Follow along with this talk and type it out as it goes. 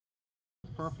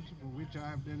purposes for which I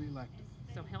have been elected.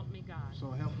 So help me God.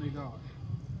 So help me God.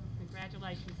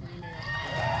 Congratulations, Mayor.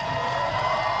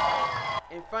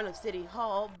 In front of City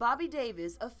Hall, Bobby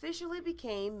Davis officially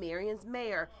became Marion's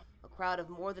mayor. A crowd of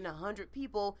more than 100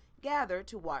 people gathered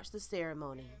to watch the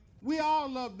ceremony. We all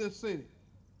love this city.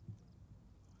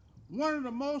 One of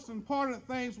the most important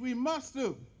things we must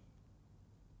do,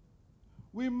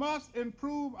 we must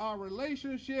improve our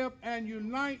relationship and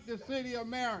unite the city of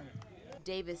Marion.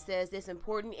 Davis says it's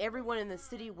important everyone in the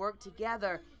city work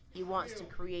together. He wants to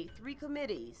create 3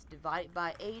 committees divided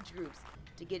by age groups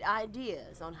to get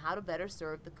ideas on how to better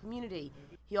serve the community.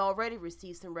 He already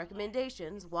received some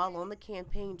recommendations while on the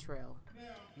campaign trail.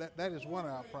 That is one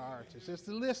of our priorities, is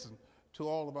to listen to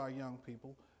all of our young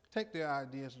people, take their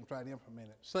ideas and try to implement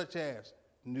it, such as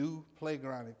new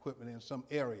playground equipment in some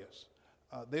areas.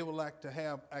 They would like to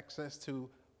have access to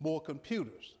more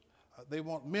computers. They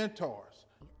want mentors.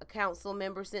 A council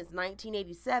member since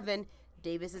 1987,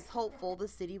 Davis is hopeful the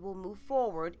city will move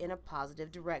forward in a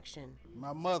positive direction.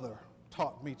 My mother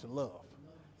taught me to love,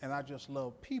 and I just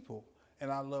love people,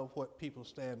 and I love what people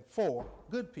stand for,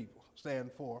 good people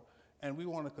stand for, and we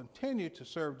want to continue to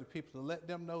serve the people to let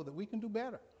them know that we can do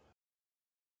better.